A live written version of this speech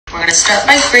going to start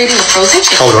by grating a frozen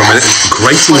chicken. Hold on a minute.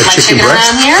 Grating a chicken breast?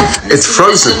 It's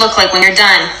frozen. This would look like when you're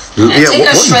done. Yeah, take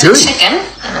what are you doing? Chicken,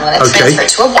 and let it transfer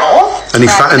to a bowl. Any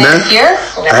fat in there? Here.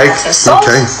 Egg. Salt,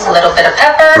 okay. A little bit of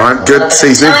pepper. Right, good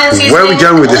seasoning. Where are we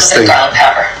going with this thing?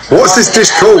 What's this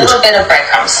dish called? A little bit of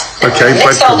breadcrumbs. Okay,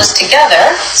 mix all this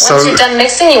together. Once you're done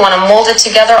mixing, you want to mold it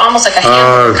together almost like a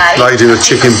hamburger patty. Like doing a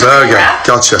chicken burger.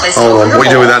 Gotcha. Hold on. What are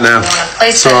you doing with that now? We're going to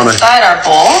place it inside our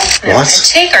bowl. What? We're going to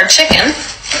take our chicken.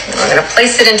 We're going to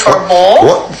place it into our bowl.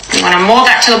 What? You want to mold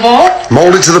that to the bowl.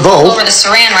 Mold it to the bowl? Over the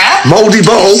saran wrap. Moldy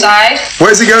bowl? Side.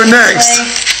 Where's it going next?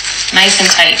 Nice and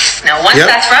tight. Now, once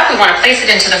that's wrapped, we want to place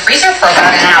it into the freezer for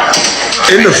about an hour.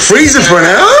 In the freezer for an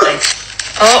hour?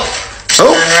 Oh,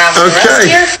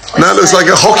 okay. That looks like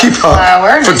a hockey puck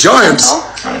for giants.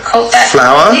 I'm going to coat that.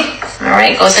 Flour. All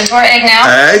right, goes into our egg now.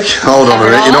 Egg. Hold on a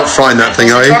minute. You're not frying that thing,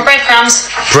 are you?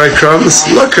 Breadcrumbs. Breadcrumbs.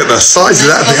 Look at the size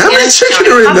of that thing. How many chicken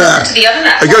are in there?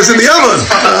 It goes in the oven.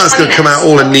 Oh, it's going to come out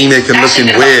all anemic and looking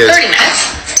weird. 30 minutes.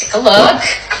 Take a look.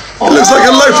 It looks like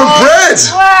a loaf of bread.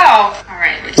 Wow. All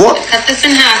right. What? Cut this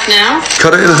in half now.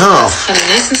 Cut it in half. Cut it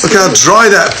nice and look how dry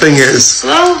that thing is.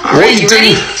 Slow. All right, you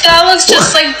ready? That looks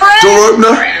just like bread. Door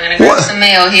opener. All right, I'm going to grab some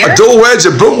mayo here. A door wedge,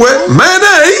 a book wedge,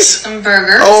 mayonnaise. Some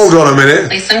burgers. Hold on a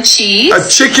minute. Place some cheese. A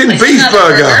chicken beef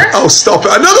burger. Oh, stop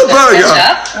it. Another burger.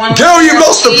 Girl, you've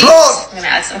lost the plot. I'm going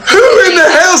to add some Who in the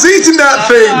hell's eating that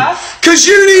thing? Because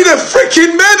you need a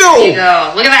freaking medal. There you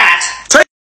go. Look at that.